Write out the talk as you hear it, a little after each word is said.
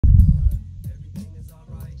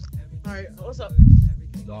Alright, what's up?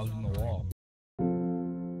 Dogs in the wall.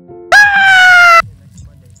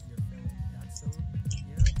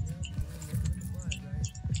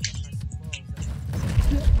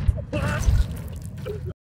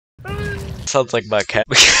 Sounds like my cat.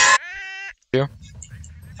 You?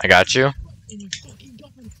 I got you.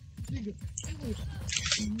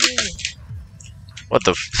 What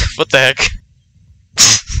the heck?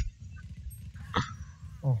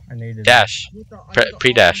 Oh, I needed Dash.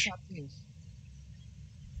 Pre-dash.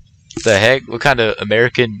 What the heck? What kind of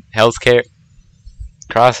American healthcare?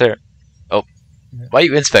 Crosshair. Oh. Why are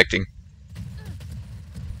you inspecting?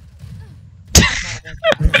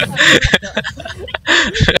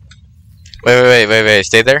 Wait.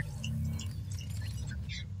 Stay there.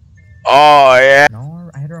 Oh, yeah.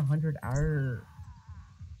 No, I had her 100 hour.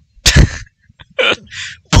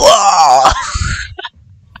 Blah!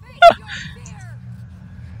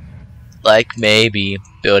 Like maybe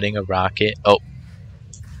building a rocket. Oh.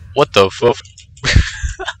 What the fuck?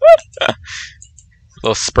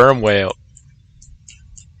 Little sperm whale.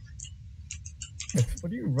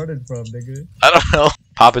 What are you running from, nigga? I don't know.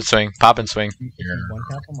 Pop and swing. Pop and swing. If you one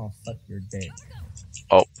tap him, I'll suck your dick.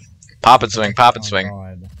 Oh. Pop and swing. Pop and swing.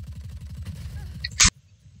 God.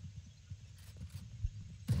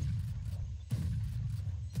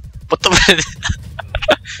 What the?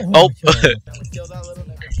 Oh.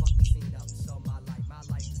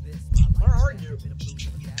 Where are you?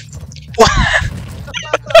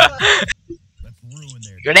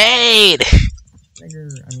 Grenade! Nigger,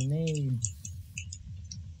 I mean, nade.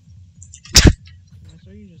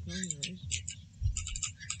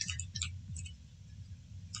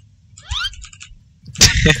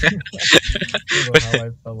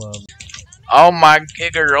 Oh my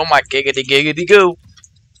gigger, oh my giggity giggity goo.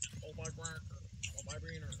 Oh my cracker, oh my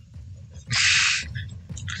beaner.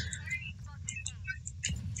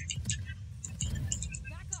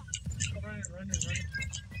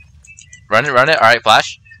 Run it, alright,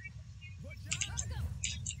 flash.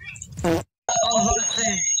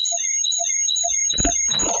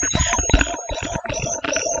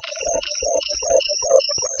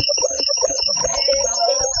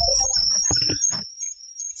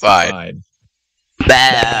 Fine.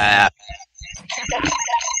 Bah.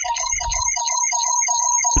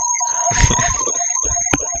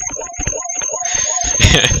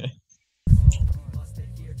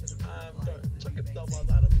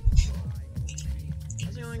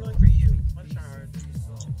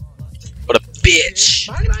 What a bitch!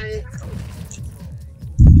 Bye.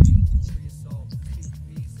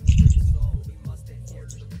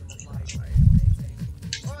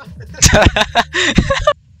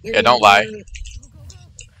 Yeah, don't lie.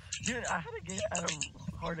 Dude, I had to get at a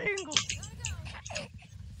hard angle.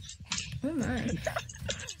 No.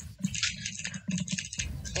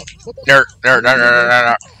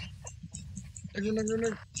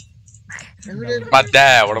 My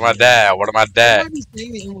dad, what am I dad? What am I dad?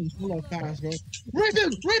 Rape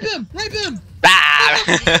him! Ah!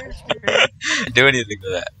 Do anything to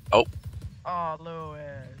that. Oh. Oh, Louis.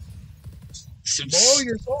 Bro,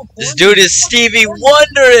 you're so corny. This dude is Stevie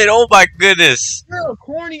Wondering! Oh my goodness! You're a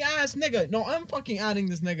corny ass nigga. No, I'm fucking adding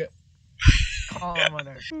this nigga. Oh,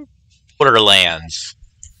 mother. Borderlands.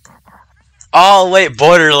 Oh wait,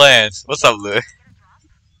 Borderlands. What's up, Lou?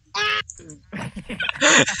 I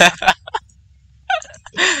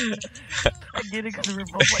get it because we're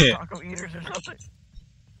both like taco eaters or something.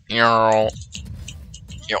 Yo,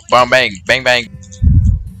 bang bang, bang bang.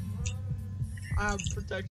 I have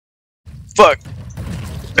protection. Fuck.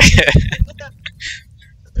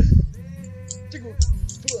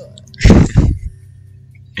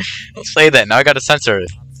 Don't say that. Now I gotta censor it.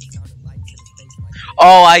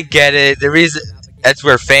 Oh, I get it. The reason that's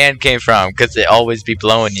where fan came from, because they always be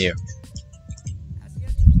blowing you.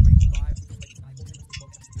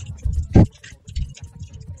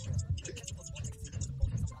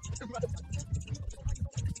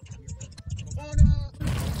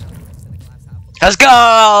 Let's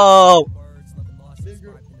go!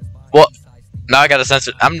 What? Now I gotta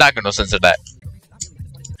censor. I'm not gonna censor that.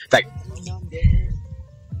 Like,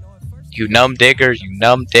 you numb digger, you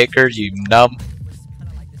numb digger, you numb.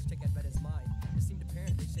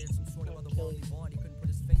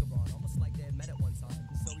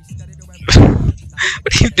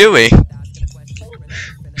 What are you doing?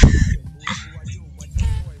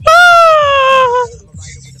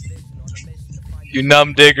 You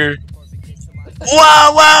numb digger.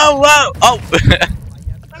 Whoa! Oh!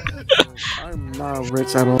 I'm not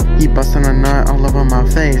rich at all. He busting a nut all over my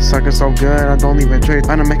face. Sucker so good, I don't even trace.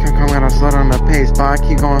 I don't make him come out, I slut on the pace. But I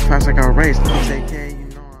keep going fast like a race. JK.